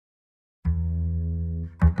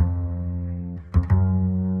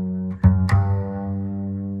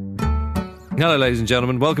Hello, ladies and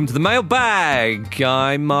gentlemen. Welcome to the Mailbag.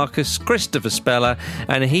 I'm Marcus Christopher Speller,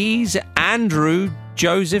 and he's Andrew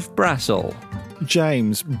Joseph Brassel.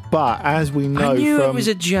 James, but as we know I knew it was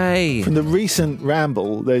a J. From the recent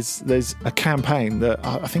ramble, there's a campaign that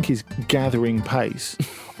I think is gathering pace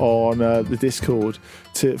on the Discord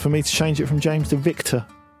for me to change it from James to Victor.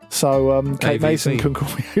 So Kate AVP. Mason can call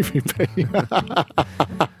me AVP.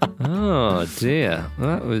 Oh dear,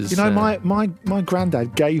 that was. You know, my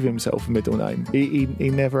granddad gave himself a middle name. He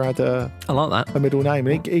never had I like that. a middle name.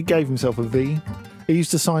 He gave himself a V. He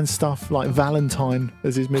used to sign stuff like Valentine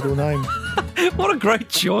as his middle name. What a great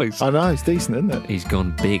choice. I know, it's decent, isn't it? He's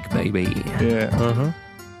gone big, baby. Yeah. Uh-huh.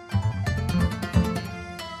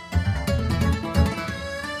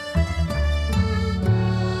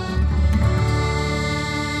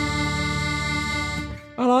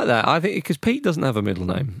 I like that. I think because Pete doesn't have a middle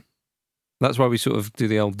name. That's why we sort of do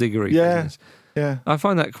the old diggery. Yeah. business. Yeah. I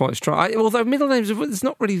find that quite strong. Although middle names, there's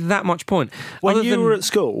not really that much point. When Other you than- were at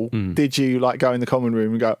school, did you like go in the common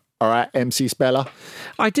room and go, all right, MC Speller?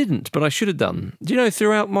 I didn't, but I should have done. Do you know,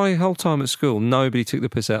 throughout my whole time at school, nobody took the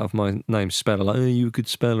piss out of my name Speller. Like, oh, you a good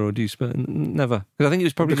speller, or do you spell? Never. Because I think it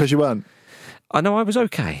was probably... Because you weren't. I know I was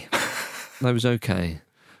okay. I was okay.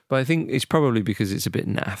 But I think it's probably because it's a bit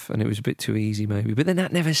naff and it was a bit too easy, maybe. But then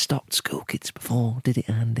that never stopped school kids before, did it,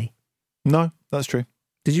 Andy? No, that's true.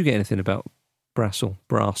 Did you get anything about Brassel?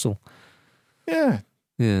 Yeah,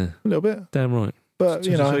 Yeah, a little bit. damn right. But,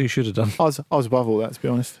 you So know, you should have done. I was above all that, to be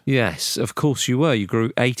honest. Yes, of course you were. You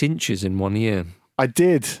grew 8 inches in 1 year. I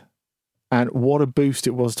did. And what a boost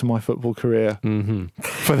it was to my football career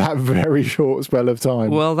for that very short spell of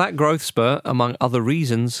time. Well, that growth spurt, among other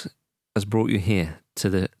reasons, has brought you here to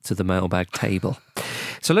the mailbag table.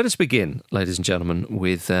 So let us begin, ladies and gentlemen,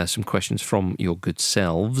 with some questions from your good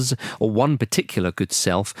selves, or one particular good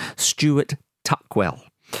self, Stuart Tuckwell.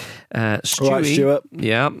 Stewie, All right, Stuart.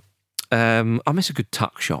 Yeah. I miss a good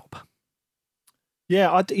tuck shop.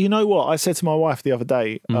 Yeah, you know what? I said to my wife the other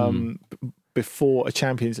day, before a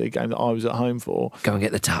Champions League game that I was at home for, Go and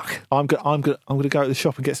get the tuck. I'm going to go to the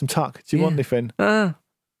shop and get some tuck. Do you want anything?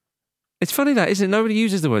 It's funny that, isn't it? Nobody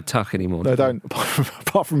uses the word tuck anymore. No, don't.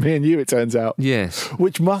 Apart from me and you, it turns out. Yes.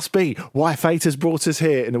 Which must be why fate has brought us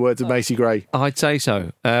here, in the words of Macy Gray. I'd say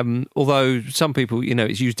so. Although some people, you know,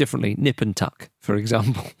 it's used differently. Nip and tuck, for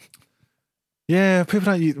example. Yeah, people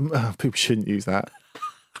don't use. People shouldn't use that.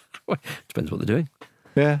 Depends what they're doing.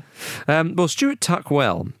 Yeah. Well, Stuart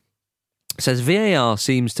Tuckwell says VAR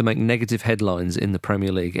seems to make negative headlines in the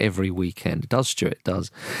Premier League every weekend. It does, Stuart? It does.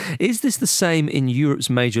 Is this the same in Europe's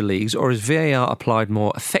major leagues, or is VAR applied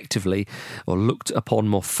more effectively or looked upon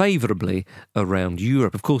more favourably around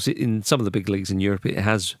Europe? Of course, in some of the big leagues in Europe, it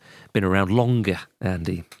has been around longer,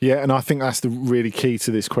 Andy. Yeah, and I think that's the really key to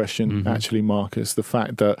this question, actually, Marcus. The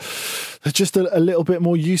fact that they're just a little bit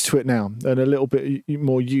more used to it now, and a little bit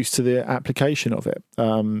more used to the application of it.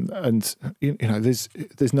 And you know,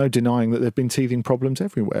 there's no denying that there've been teething problems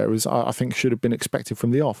everywhere, as I think should have been expected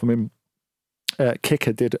from the off. I mean,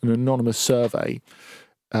 Kicker did an anonymous survey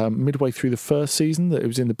midway through the first season that it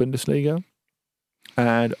was in the Bundesliga,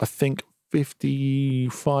 and I think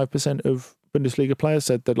 55% of Bundesliga players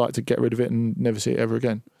said they'd like to get rid of it and never see it ever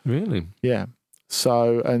again. Really? Yeah.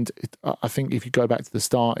 So, and I think if you go back to the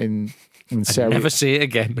start in Serie, Never see it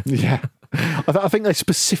again. yeah, I think they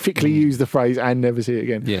specifically use the phrase "and never see it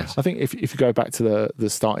again." Yes. I think if you go back to the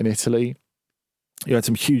start in Italy, you had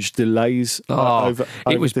some huge delays over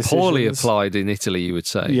it was poorly decisions. applied in Italy, you would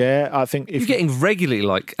say. Yeah, I think You're getting regularly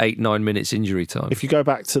like 8-9 minutes injury time. if you go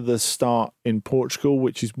back to the start in Portugal,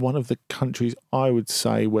 which is one of the countries I would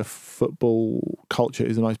say where football culture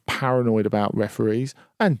is the most paranoid about referees,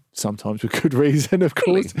 and sometimes with good reason, of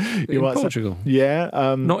course. Really? You In might say. Portugal? Yeah,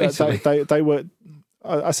 Not Italy. They were.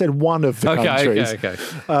 I said one of the countries.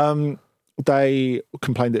 Okay. They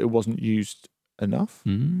complained that it wasn't used enough.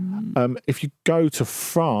 If you go to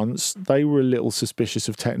France, they were a little suspicious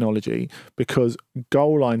of technology because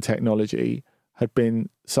goal line technology had been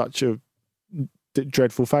such a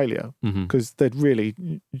dreadful failure because they'd really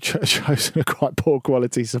chosen a quite poor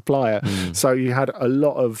quality supplier. So you had a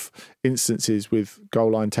lot of instances with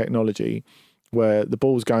goal line technology where the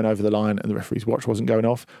ball was going over the line and the referee's watch wasn't going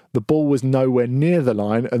off. The ball was nowhere near the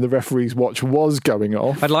line and the referee's watch was going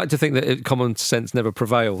off. I'd like to think that common sense never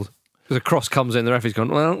prevailed. Because a cross comes in, the referee's gone,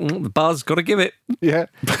 well, the buzz, got to give it. Yeah.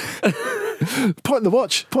 Point the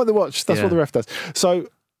watch. That's what the ref does. So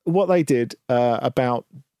what they did about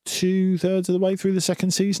 2/3 of the way through the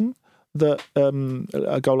second season, that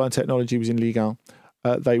goal line technology was in Ligue 1,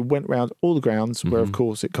 they went round all the grounds where, of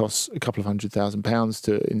course, it costs a couple of £100,000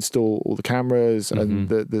 to install all the cameras and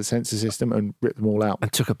the sensor system and rip them all out.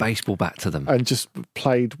 And took a baseball bat to them. And just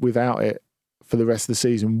played without it for the rest of the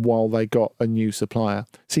season while they got a new supplier.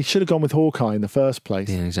 See, should have gone with Hawkeye in the first place.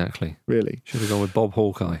 Yeah, exactly. Really. Should have gone with Bob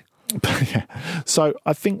Hawkeye. Yeah. So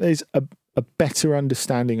I think there's a better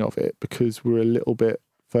understanding of it because we're a little bit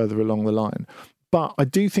further along the line. But I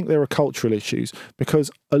do think there are cultural issues because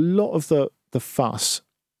a lot of the fuss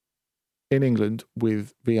in England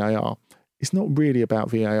with VAR is not really about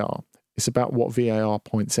VAR. It's about what VAR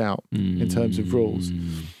points out in terms of rules.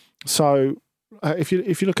 So if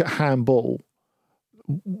you look at handball,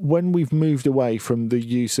 when we've moved away from the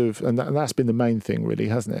use of, and that's been the main thing really,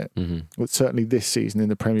 hasn't it? Well, certainly this season in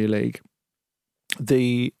the Premier League,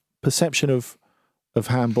 the perception of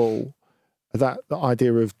handball, that the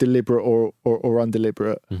idea of deliberate or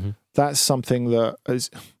undeliberate, that's something that is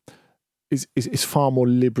far more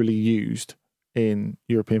liberally used in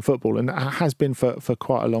European football and has been for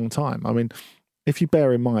quite a long time. I mean, if you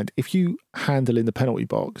bear in mind, if you handle in the penalty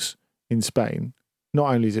box in Spain,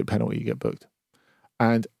 not only is it penalty, you get booked.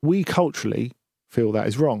 And we culturally feel that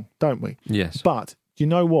is wrong, don't we? Yes. But you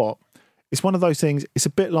know what? It's one of those things, it's a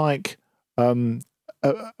bit like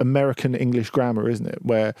American English grammar, isn't it?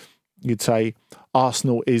 Where you'd say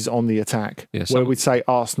Arsenal is on the attack, where we'd say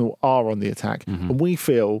Arsenal are on the attack. And we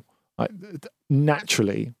feel like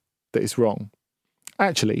naturally that it's wrong.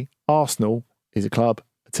 Actually, Arsenal is a club,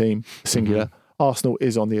 a team, singular. Arsenal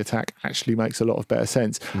is on the attack actually makes a lot of better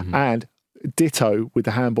sense. And ditto with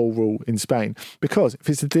the handball rule in Spain, because if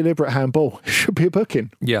it's a deliberate handball, it should be a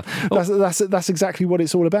booking. Yeah, that's exactly what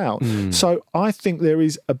it's all about. So I think there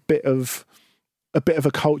is a bit of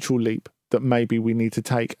a cultural leap that maybe we need to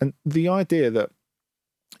take, and the idea that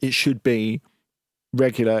it should be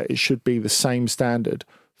regular, it should be the same standard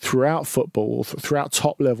throughout football, or throughout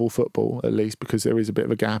top level football at least, because there is a bit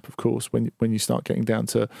of a gap, of course, when you start getting down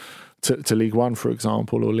to League One, for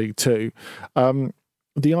example, or League Two.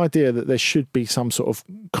 The idea that there should be some sort of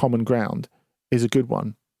common ground is a good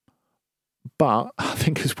one. But I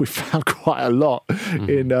think, as we've found quite a lot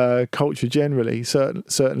in culture generally,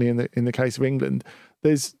 certainly in the case of England,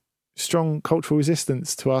 there's strong cultural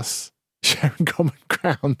resistance to us sharing common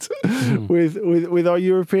ground with our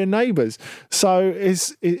European neighbours. So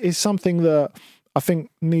it's something that I think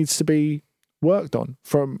needs to be worked on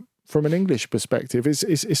from an English perspective.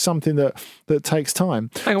 It's something that takes time.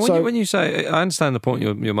 Hang on, when you say, I understand the point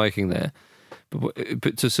you're making there,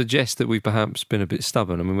 but to suggest that we've perhaps been a bit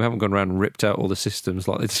stubborn, I mean, we haven't gone around and ripped out all the systems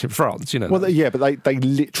like they did in France, you know. Well, yeah, but they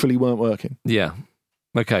literally weren't working. Yeah.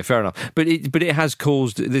 Okay, fair enough. But it has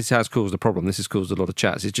caused a problem. This has caused a lot of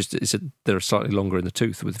chats. It's just they're slightly longer in the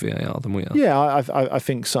tooth with VAR than we are. Yeah, I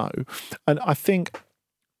think so. And I think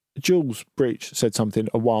Jules Breach said something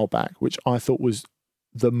a while back, which I thought was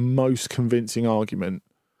the most convincing argument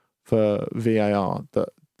for VAR that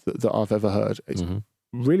I've ever heard. It's a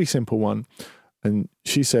really simple one. And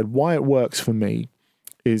she said, why it works for me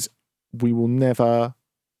is we will never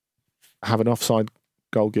have an offside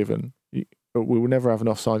goal given. We will never have an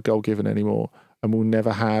offside goal given anymore, and we'll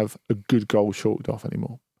never have a good goal chalked off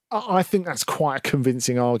anymore. I think that's quite a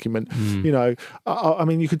convincing argument. You know, I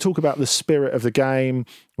mean, you could talk about the spirit of the game.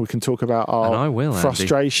 We can talk about our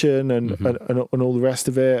frustration and all the rest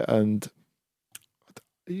of it. And,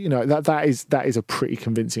 you know, that is a pretty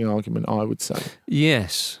convincing argument, I would say.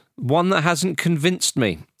 Yes. One that hasn't convinced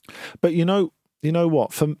me. But you know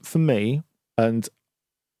what? For me, and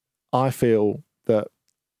I feel that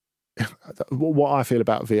what I feel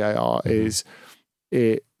about VAR is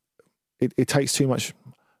it takes too much,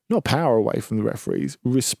 not power away from the referees,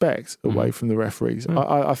 respect away from the referees.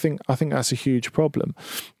 I think that's a huge problem.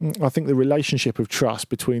 I think the relationship of trust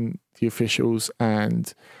between the officials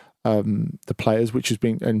and the players,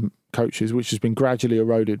 and coaches, which has been gradually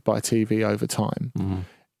eroded by TV over time,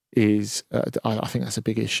 is I think that's a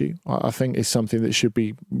big issue. I think it's something that should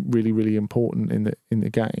be really, really important in the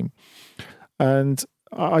game. And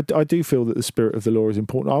I do feel that the spirit of the law is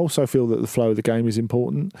important. I also feel that the flow of the game is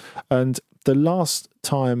important. And the last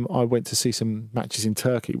time I went to see some matches in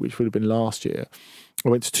Turkey, which would have been last year, I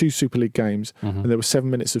went to 2 Super League games, and there were 7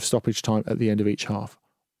 minutes of stoppage time at the end of each half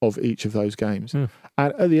of each of those games. And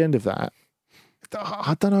at the end of that,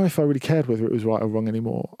 I don't know if I really cared whether it was right or wrong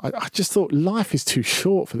anymore. I just thought life is too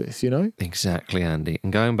short for this, you know? Exactly, Andy.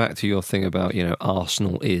 And going back to your thing about,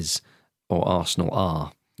 Arsenal is or Arsenal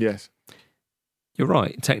are. Yes. You're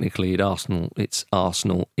right. Technically, it's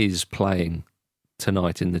Arsenal is playing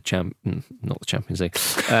tonight in the not the Champions League,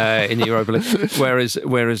 in the Europa League.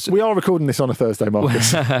 Whereas we are recording this on a Thursday,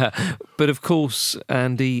 Marcus. But of course,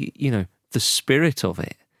 Andy, the spirit of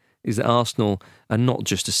it is that Arsenal are not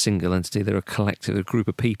just a single entity, they're a collective, a group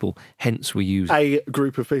of people, hence we use... A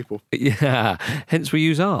group of people. Yeah, hence we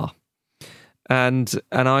use R. And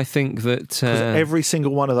I think that... every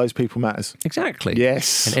single one of those people matters. Exactly.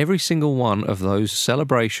 Yes. And every single one of those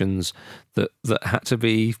celebrations that had to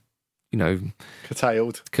be,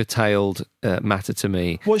 curtailed matter to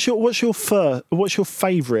me. What's your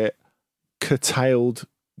favourite curtailed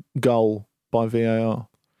goal by VAR?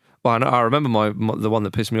 Well, I remember the one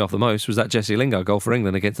that pissed me off the most was that Jesse Lingard goal for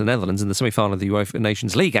England against the Netherlands in the semi-final of the UEFA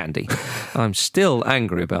Nations League, Andy. I'm still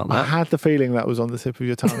angry about that. I had the feeling that was on the tip of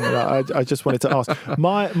your tongue. I just wanted to ask.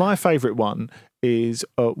 My favourite one is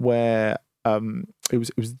where it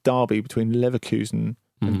was derby between Leverkusen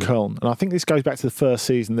and Köln. And I think this goes back to the first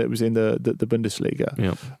season that was in the Bundesliga.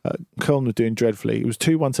 Yep. Köln were doing dreadfully. It was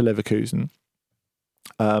 2-1 to Leverkusen.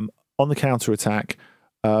 On the counter-attack,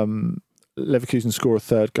 Leverkusen score a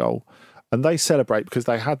third goal, and they celebrate because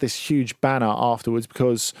they had this huge banner afterwards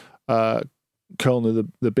because Köln are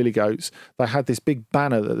the Billy Goats. They had this big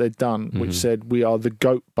banner that they'd done which said, "We are the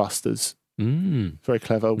Goat Busters." Very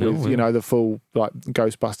clever with the full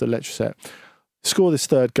Ghostbuster lecture set. Score this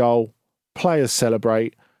third goal, players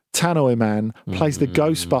celebrate, Tano Iman plays the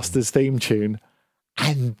Ghostbusters theme tune,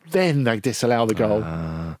 and then they disallow the goal.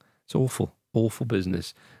 It's awful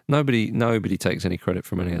business. Nobody takes any credit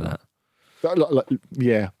from any of that.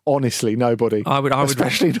 Yeah, honestly, nobody. I would,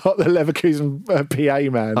 especially not the Leverkusen PA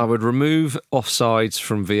man. I would remove offsides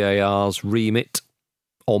from VAR's remit,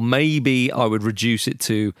 or maybe I would reduce it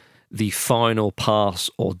to the final pass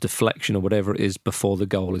or deflection or whatever it is before the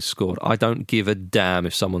goal is scored. I don't give a damn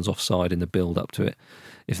if someone's offside in the build-up to it,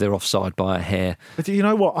 if they're offside by a hair. But you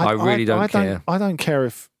know what? I really don't care. I don't care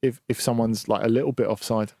if someone's like a little bit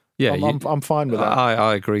offside. Yeah, I'm fine with that.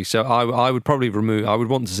 I agree. So I would probably remove... I would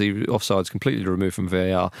want to see offsides completely removed from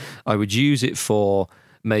VAR. I would use it for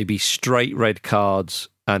maybe straight red cards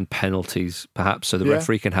and penalties, perhaps, so the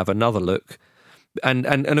referee can have another look. And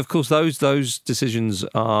of course, those decisions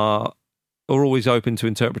are always open to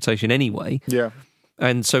interpretation anyway. Yeah.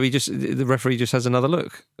 And so the referee just has another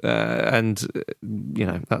look. And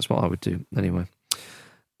that's what I would do anyway.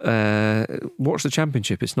 Watch the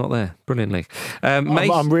Championship. It's not there. Brilliantly.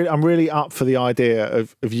 I'm really up for the idea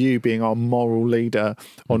of you being our moral leader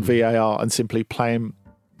on VAR and simply playing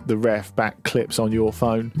the ref back clips on your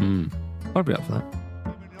phone. I'd be up for that.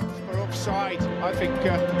 For offside, I think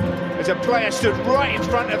there's a player stood right in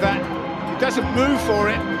front of that. He doesn't move for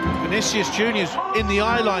it. Vinicius Junior's in the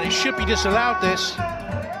eye line. It should be disallowed, this.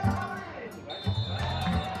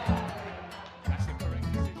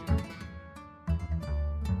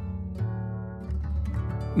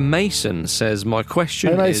 Mason says, my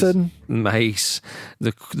question is... Mace,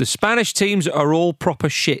 the Spanish teams are all proper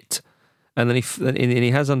shit. And then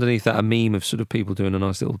he has underneath that a meme of sort of people doing a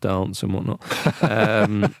nice little dance and whatnot.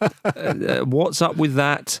 What's up with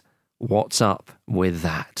that? What's up with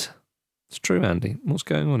that? It's true, Andy. What's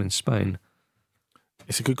going on in Spain?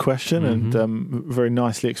 It's a good question and very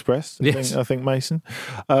nicely expressed, I think Mason.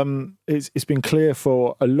 It's been clear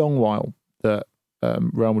for a long while that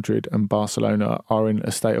Real Madrid and Barcelona are in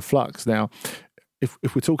a state of flux. Now,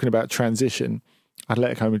 if we're talking about transition,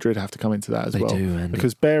 Atletico Madrid have to come into that as well. They do, Andy.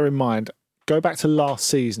 Because bear in mind, go back to last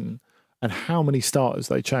season and how many starters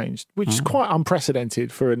they changed, which is quite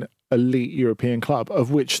unprecedented for an elite European club,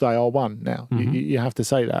 of which they are one now. You have to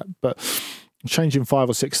say that. But changing 5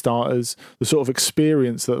 or 6 starters, the sort of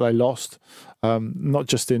experience that they lost, not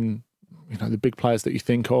just in the big players that you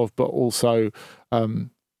think of, but also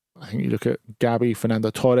I think you look at Gabi,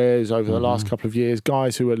 Fernando Torres over the last couple of years,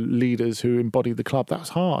 guys who are leaders who embodied the club. That was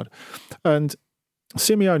hard. And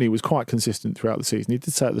Simeone was quite consistent throughout the season. He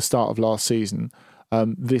did say at the start of last season,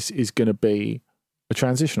 this is going to be a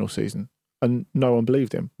transitional season. And no one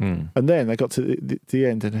believed him. And then they got to the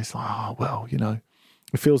end and it's like,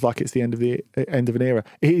 it feels like it's the end of an era.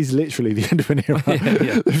 It is literally the end of an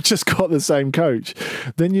era. They've just got the same coach.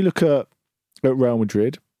 Then you look at Real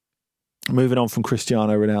Madrid, moving on from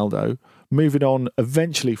Cristiano Ronaldo, moving on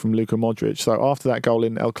eventually from Luka Modric. So after that goal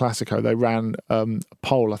in El Clasico, they ran a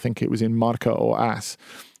poll, I think it was in Marca or AS,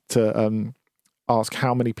 to ask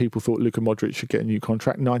how many people thought Luka Modric should get a new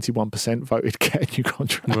contract. 91% voted get a new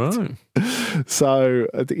contract. Right. So,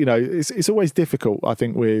 it's always difficult, I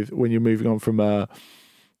think, when you're moving on from a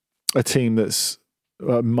team that's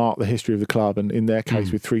marked the history of the club, and in their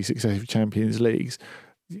case with 3 successive Champions Leagues.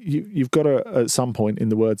 You've got to, at some point, in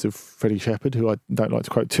the words of Freddie Shepherd, who I don't like to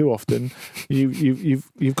quote too often,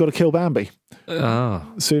 you've got to kill Bambi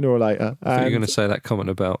sooner or later. I think you're going to say that comment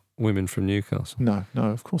about women from Newcastle. No,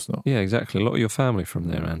 of course not. Yeah, exactly. A lot of your family from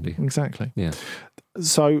there, Andy. Exactly. Yeah.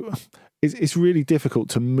 So it's really difficult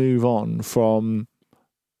to move on from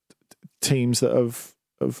teams that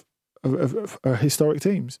are historic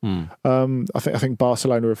teams. I think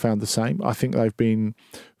Barcelona have found the same. I think they've been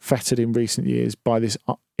fettered in recent years by this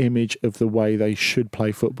image of the way they should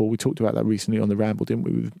play football. We talked about that recently on the Ramble, didn't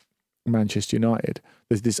we, with Manchester United?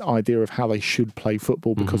 There's this idea of how they should play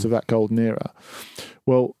football because of that golden era.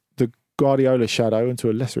 Well, the Guardiola shadow, and to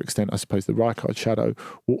a lesser extent, I suppose, the Rijkaard shadow,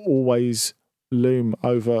 will always loom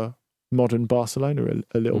over modern Barcelona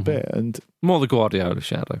a little bit. And more the Guardiola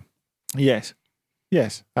shadow. Yes,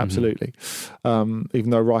 absolutely. Even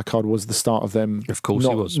though Rijkaard was the start of them, of course,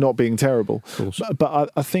 he was not being terrible. Of course.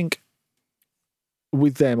 But I think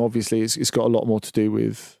with them, obviously, it's got a lot more to do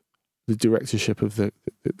with the directorship of the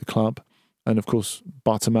club, and of course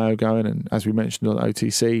Bartomeu going, and as we mentioned on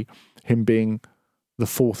OTC, him being the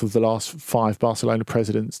fourth of the last 5 Barcelona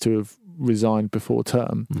presidents to have resigned before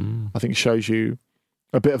term. I think shows you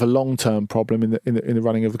a bit of a long-term problem in the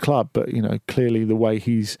running of the club. But clearly the way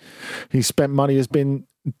he's spent money has been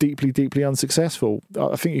deeply unsuccessful.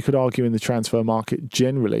 I think you could argue in the transfer market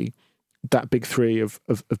generally that big three have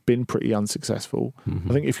been pretty unsuccessful.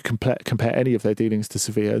 I think if you compare any of their dealings to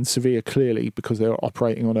Sevilla, and Sevilla clearly, because they're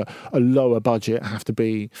operating on a lower budget, have to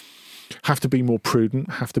be more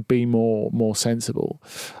prudent, have to be more sensible.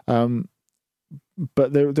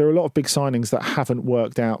 But there are a lot of big signings that haven't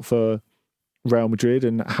worked out for Real Madrid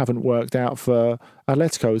and haven't worked out for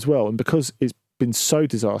Atletico as well. And because it's been so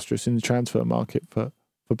disastrous in the transfer market for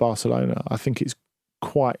Barcelona, I think it's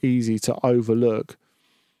quite easy to overlook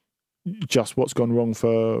just what's gone wrong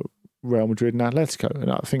for Real Madrid and Atletico.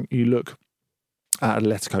 And I think you look at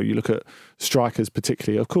Atletico, you look at strikers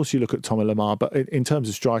particularly. Of course, you look at Thomas Lemar, but in terms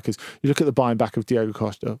of strikers, you look at the buying back of Diego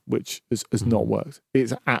Costa, which has not worked.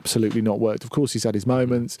 It's absolutely not worked. Of course, he's had his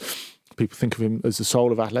moments. People think of him as the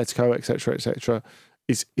soul of Atletico, etc., etc.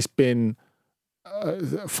 It's been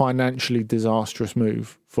a financially disastrous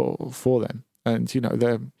move for them, and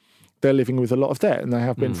they're living with a lot of debt, and they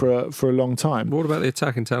have been for a long time. What about the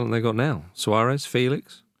attacking talent they got now? Suarez,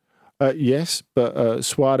 Felix? Yes, but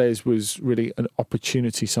Suarez was really an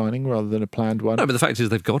opportunity signing rather than a planned one. No, but the fact is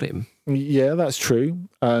they've got him. Yeah, that's true,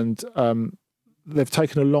 and they've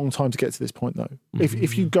taken a long time to get to this point, though.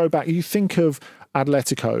 If you go back, you think of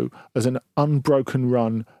Atletico as an unbroken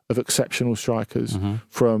run of exceptional strikers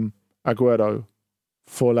from Agüero,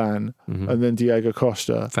 Forlan, and then Diego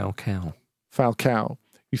Costa. Falcao.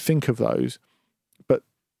 You think of those, but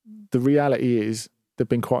the reality is there've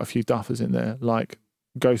been quite a few duffers in there, like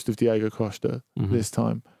ghost of Diego Costa this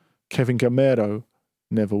time. Kevin Gamero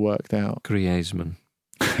never worked out. Griezmann.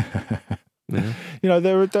 Yeah.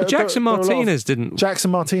 Jackson Martinez didn't.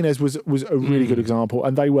 Jackson Martinez was a really good example,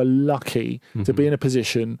 and they were lucky to be in a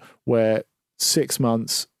position where 6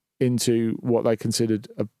 months into what they considered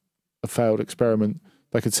a failed experiment,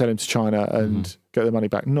 they could sell him to China and get their money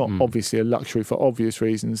back. Not obviously a luxury for obvious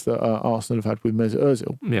reasons that Arsenal have had with Mesut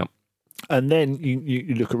Ozil. Yeah. And then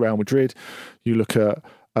you look at Real Madrid, you look at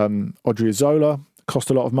Odriozola, cost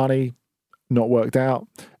a lot of money, not worked out.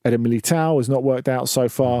 Eden Militao has not worked out so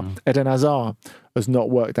far. Eden Hazard has not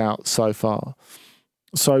worked out so far.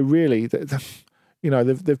 So really,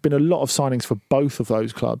 there've been a lot of signings for both of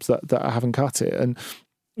those clubs that haven't cut it. And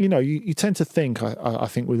you tend to think, I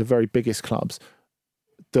think, with the very biggest clubs,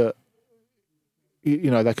 that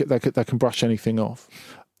they can brush anything off.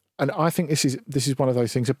 And I think this is one of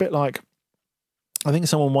those things, a bit like, I think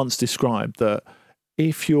someone once described that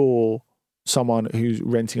if you're someone who's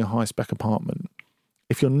renting a high-spec apartment,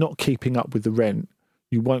 if you're not keeping up with the rent,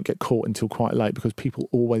 you won't get caught until quite late because people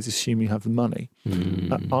always assume you have the money.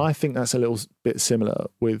 I think that's a little bit similar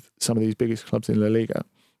with some of these biggest clubs in La Liga,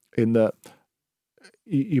 in that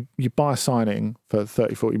you buy a signing for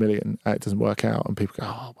 30, 40 million and it doesn't work out and people go,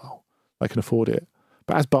 oh, well, they can afford it.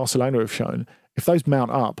 But as Barcelona have shown, if those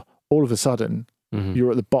mount up, all of a sudden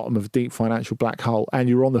you're at the bottom of a deep financial black hole and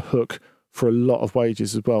you're on the hook for a lot of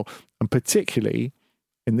wages as well. And particularly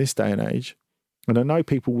in this day and age, and I know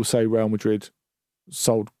people will say Real Madrid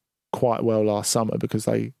sold quite well last summer because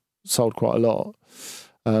they sold quite a lot.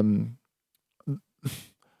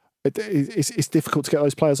 It's difficult to get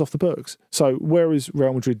those players off the books. So whereas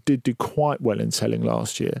Real Madrid did do quite well in selling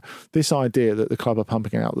last year, this idea that the club are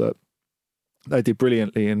pumping out that they did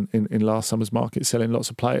brilliantly in last summer's market, selling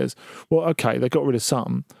lots of players. Well, okay, they got rid of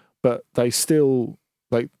some, but they still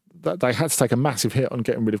they had to take a massive hit on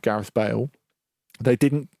getting rid of Gareth Bale. They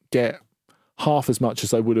didn't get half as much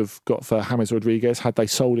as they would have got for James Rodriguez had they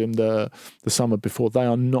sold him the summer before. They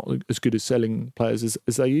are not as good at selling players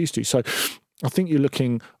as they used to. So I think you're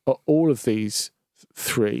looking at all of these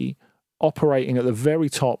three. operating at the very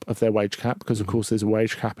top of their wage cap, because of course there's a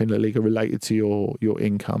wage cap in La Liga related to your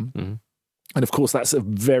income. Mm-hmm. And of course, that's a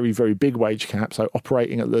very, very big wage cap. So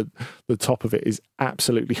operating at the top of it is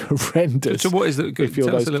absolutely horrendous. So what is the? If you're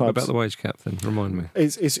Tell us those a little bit clubs. about the wage cap, then. Remind me.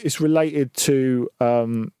 It's related to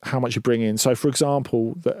how much you bring in. So, for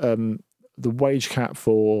example, the wage cap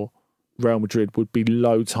for Real Madrid would be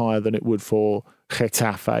loads higher than it would for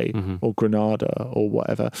Getafe or Granada or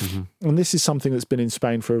whatever. Mm-hmm. And this is something that's been in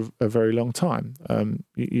Spain for a very long time.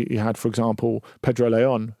 You had, for example, Pedro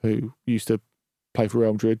Leon, who used to play for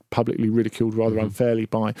Real Madrid, publicly ridiculed rather unfairly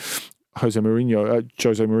by Jose Mourinho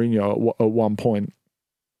at one point.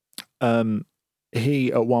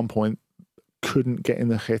 He, at one point, couldn't get in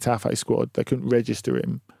the Getafe squad. They couldn't register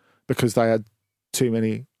him because they had too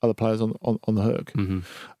many other players on the hook.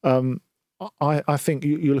 Mm-hmm. I think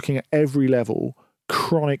you're looking at every level,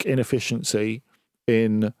 chronic inefficiency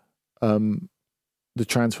in the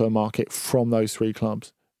transfer market from those three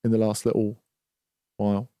clubs in the last little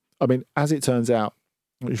while. I mean, as it turns out,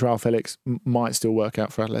 Joao Felix might still work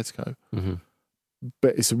out for Atletico,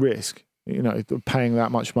 but it's a risk. You know, paying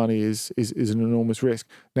that much money is an enormous risk.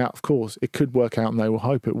 Now, of course, it could work out, and they will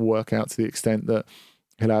hope it will work out to the extent that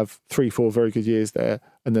he'll have 3-4 very good years there,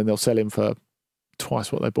 and then they'll sell him for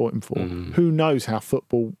twice what they bought him for. Who knows how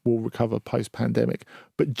football will recover post-pandemic?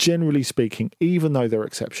 But generally speaking, even though there are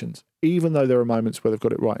exceptions, even though there are moments where they've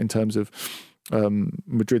got it right in terms of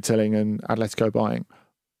Madrid selling and Atletico buying,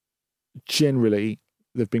 generally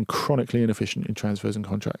they've been chronically inefficient in transfers and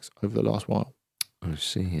contracts over the last while. I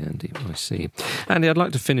see, Andy. I see. Andy, I'd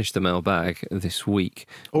like to finish the mailbag this week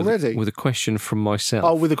already with a question from myself.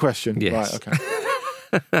 Oh, with a question, yes. Right? Okay.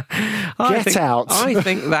 Get out. I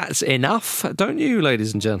think that's enough, don't you,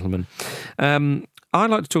 ladies and gentlemen? I'd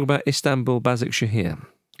like to talk about Istanbul Basaksehir.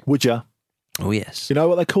 Would you? Oh, yes. You know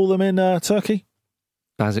what they call them in Turkey?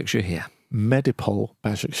 Basaksehir. Medipol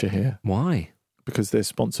Basaksehir. Why? Because they're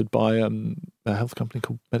sponsored by a health company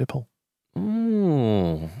called Medipol.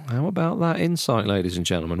 Oh, how about that insight, ladies and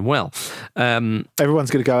gentlemen? Well, everyone's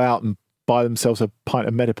going to go out and buy themselves a pint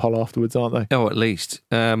of Medipol afterwards, aren't they? Oh, at least.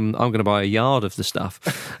 I'm going to buy a yard of the stuff.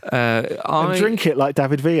 And drink it like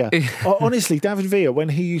David Villa. Honestly, David Villa, when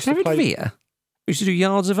he used to play... David Villa? Used to do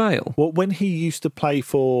yards of ale? Well, when he used to play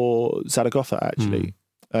for Zaragoza, actually,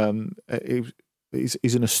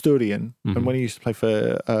 he's an Asturian, and when he used to play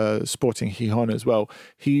for Sporting Gijón as well,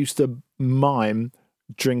 he used to mime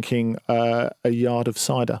drinking a yard of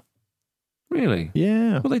cider. Really?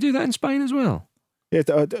 Yeah. Well, they do that in Spain as well. Yeah,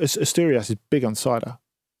 Asturias is big on cider.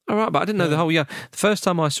 All right, but I didn't know the whole yard. The first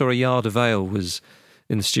time I saw a yard of ale was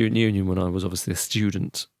in the student union when I was obviously a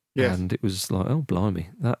student. Yes. And it was like, oh, blimey.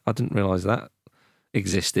 I didn't realise that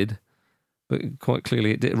existed. But quite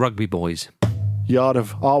clearly it did. Rugby boys. Yard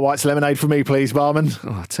of white's lemonade for me, please, barman.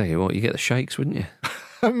 Oh, I tell you what, you get the shakes, wouldn't you?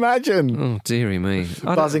 Imagine. Oh, dearie me.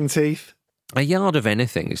 Buzzing teeth. A yard of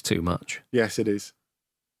anything is too much. Yes, it is.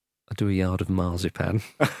 I do a yard of marzipan.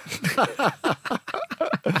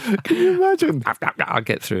 Can you imagine? I'd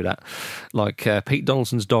get through that. Like Pete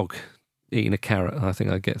Donaldson's dog eating a carrot. I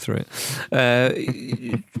think I'd get through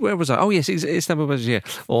it. Where was I? Oh, yes, Istanbul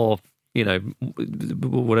Basaksehir. Or, you know,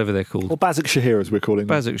 whatever they're called. Or Basaksehir, as we're calling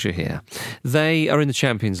them. Basaksehir. They are in the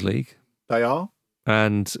Champions League. They are.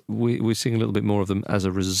 And we're seeing a little bit more of them as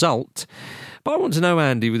a result. But I want to know,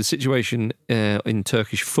 Andy, with the situation in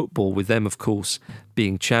Turkish football, with them, of course,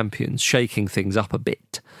 being champions, shaking things up a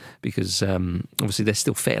bit, because obviously they're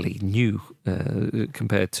still fairly new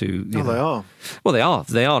compared to... They are. Well,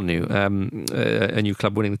 they are new. A new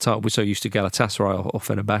club winning the title. We're so used to Galatasaray or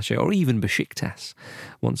Fenerbahce or even Besiktas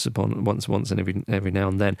once and every now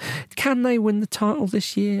and then. Can they win the title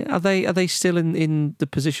this year? Are they still in the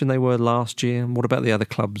position they were last year? And what about the other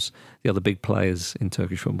clubs, the other big players in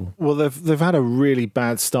Turkish football? Well, they've had a really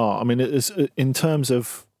bad start. I mean, in terms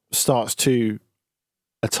of starts to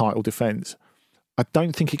a title defence, I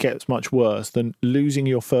don't think it gets much worse than losing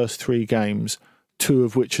your first 3 games, 2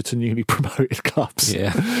 of which are to newly promoted clubs,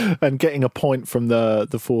 and getting a point from the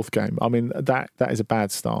 4th game. I mean, that is a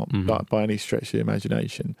bad start by any stretch of the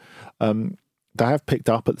imagination. They have picked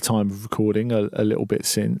up at the time of recording a little bit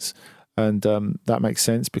since, and that makes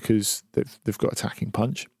sense because they've got attacking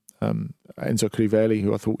punch. Enzo Crivelli,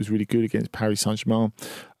 who I thought was really good against Paris Saint-Germain,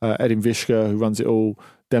 Edin Vishka, who runs it all,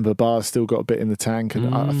 Demba Ba's still got a bit in the tank,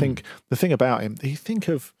 and I think the thing about him, you think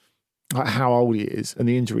of like how old he is and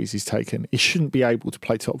the injuries he's taken, he shouldn't be able to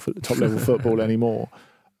play top level football anymore.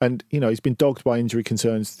 And you know, he's been dogged by injury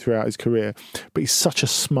concerns throughout his career, but he's such a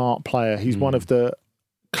smart player. He's one of the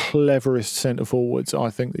cleverest centre forwards I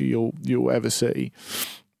think that you'll ever see.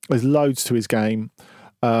 There's loads to his game.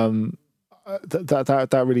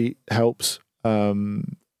 that really helps.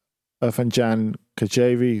 Irfan Can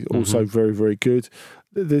Kajevi, also very, very good.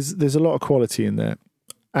 There's a lot of quality in there.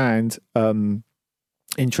 And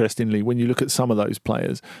interestingly, when you look at some of those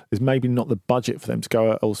players, there's maybe not the budget for them to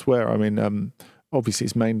go elsewhere. I mean, obviously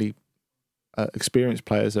it's mainly experienced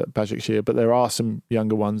players at Basaksehir, but there are some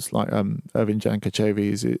younger ones like Irfan Can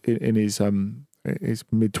Kajevi is in his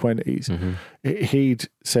mid-20s. He'd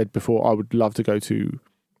said before, I would love to go to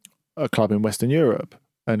a club in Western Europe,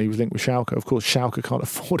 and he was linked with Schalke. Of course, Schalke can't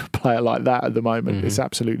afford a player like that at the moment. It's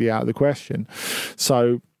absolutely out of the question.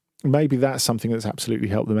 So maybe that's something that's absolutely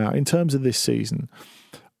helped them out. In terms of this season,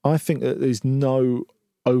 I think that there's no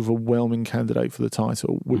overwhelming candidate for the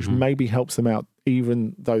title, which maybe helps them out,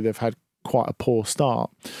 even though they've had quite a poor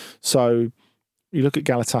start. So you look at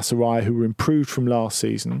Galatasaray, who were improved from last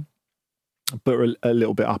season, but are a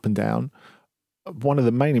little bit up and down. One of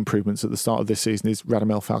the main improvements at the start of this season is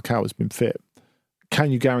Radamel Falcao has been fit.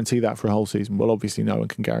 Can you guarantee that for a whole season? Well, obviously no one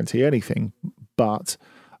can guarantee anything, but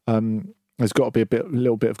there's got to be a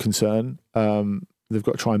little bit of concern. They've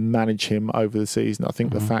got to try and manage him over the season. I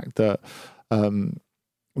think the fact that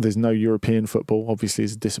there's no European football obviously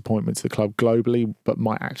is a disappointment to the club globally, but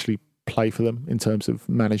might actually play for them in terms of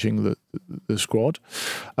managing the squad.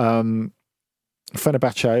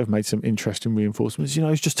 Fenerbahce have made some interesting reinforcements. You know,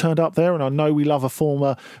 he's just turned up there, and I know we love a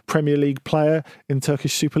former Premier League player in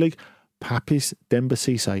Turkish Super League. Papis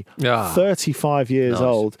Dembélé, 35 years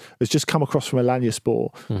old, has just come across from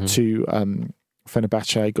Alanyaspor to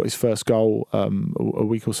Fenerbahce, got his first goal a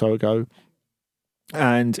week or so ago.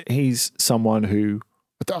 And he's someone who,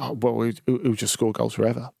 he'll just score goals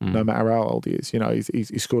forever, no matter how old he is. You know,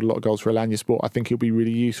 he's scored a lot of goals for Alanyaspor. I think he'll be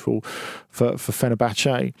really useful for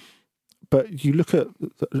Fenerbahce. But you look at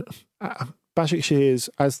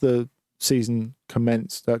Basaksehir's, as the season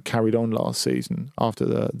commenced, carried on last season after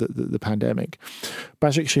the pandemic.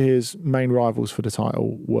 Basaksehir's main rivals for the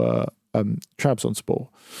title were Trabzonspor,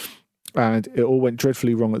 and it all went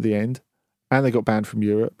dreadfully wrong at the end, and they got banned from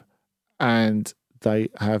Europe, and they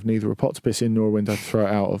have neither a pot to piss in nor a window to throw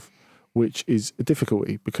it out of, which is a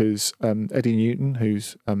difficulty because Eddie Newton,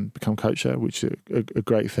 who's become coach there, which is a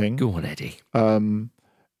great thing. Go on, Eddie.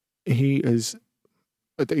 He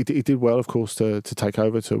did well, of course, to take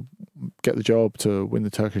over, to get the job, to win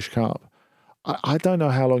the Turkish Cup. I don't know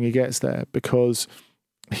how long he gets there, because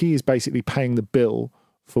he is basically paying the bill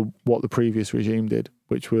for what the previous regime did,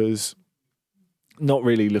 which was not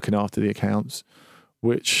really looking after the accounts,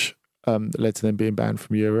 which led to them being banned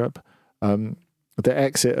from Europe. The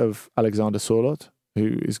exit of Alexander Sorloth,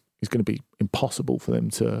 who is going to be impossible for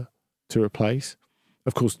them to replace.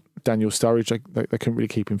 Of course, Daniel Sturridge, they couldn't really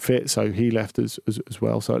keep him fit, so he left as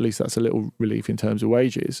well. So at least that's a little relief in terms of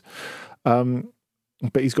wages.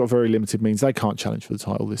 But he's got very limited means. They can't challenge for the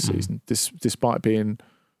title this season, despite being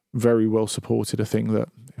very well supported. I think that,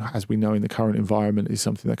 as we know in the current environment, is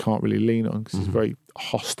something they can't really lean on, because it's a very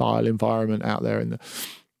hostile environment out there in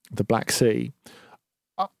the Black Sea.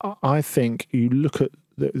 I think you look at,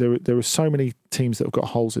 there are so many teams that have got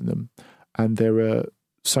holes in them, and there are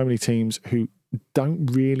so many teams who don't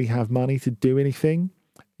really have money to do anything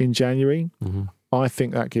in January. I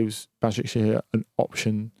think that gives Basaksehir an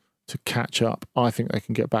option to catch up. I think they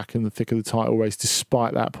can get back in the thick of the title race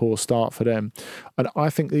despite that poor start for them. And I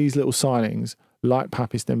think these little signings, like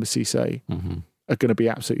Papis Dembélé, are going to be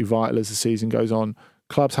absolutely vital as the season goes on.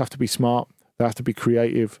 Clubs have to be smart, they have to be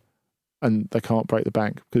creative, and they can't break the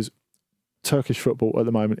bank, because Turkish football at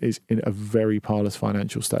the moment is in a very parlous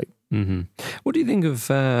financial state. What do you think of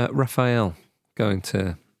Rafael going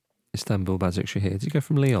to Istanbul Basaksehir? Did you go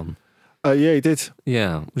from Lyon? Yeah, he did.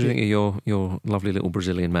 Yeah. What do you think of your lovely little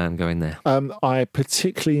Brazilian man going there? I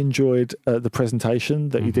particularly enjoyed the presentation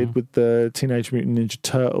that he did with the Teenage Mutant Ninja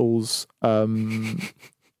Turtles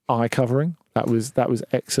eye covering. That was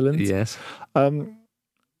excellent. Yes.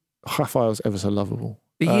 Rafael's ever so lovable.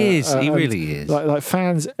 He is. He really is. Like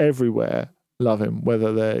fans everywhere love him,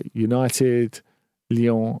 whether they're United,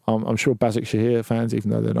 Lyon. I'm sure Basaksehir fans,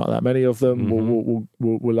 even though there are not that many of them, will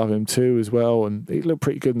love him too as well. And he looked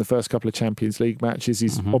pretty good in the first couple of Champions League matches.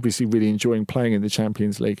 He's obviously really enjoying playing in the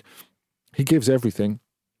Champions League. He gives everything.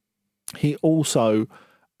 He also,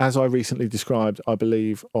 as I recently described, I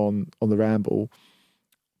believe on the Ramble,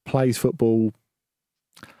 plays football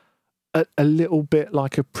a little bit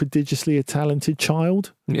like a prodigiously talented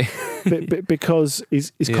child, because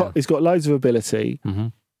he's got loads of ability.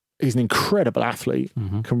 He's an incredible athlete,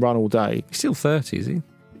 can run all day. He's still 30, is he?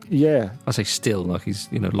 Yeah. I say still, like he's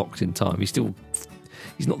locked in time. He's still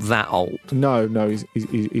He's not that old. No,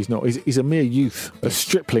 he's not. He's a mere youth, a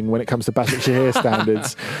stripling when it comes to Basaksehir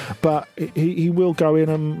standards. But he will go in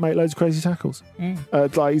and make loads of crazy tackles.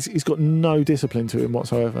 He's got no discipline to him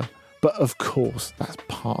whatsoever. But of course, that's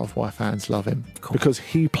part of why fans love him. Because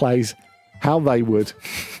he plays how they would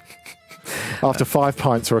after 5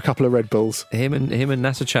 pints or a couple of Red Bulls. Him and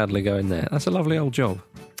Nasser Chadley going there. That's a lovely old job.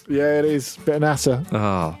 Yeah, it is. Bit of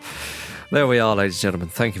Nasser. There we are, ladies and gentlemen.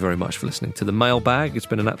 Thank you very much for listening to the Mailbag. It's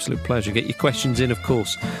been an absolute pleasure. Get your questions in, of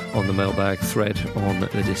course, on the Mailbag thread on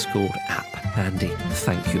the Discord app. Andy,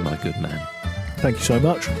 thank you, my good man. Thank you so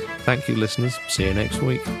much. Thank you, listeners. See you next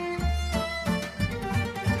week.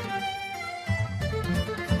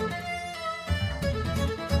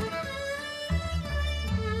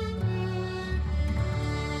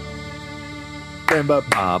 Demba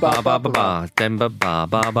ba ba ba ba ba. Demba ba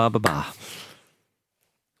ba ba ba ba.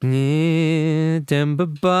 Demba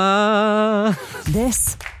ba.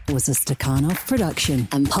 This was a Stakhanov production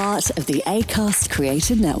and part of the Acast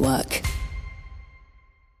Creator Network.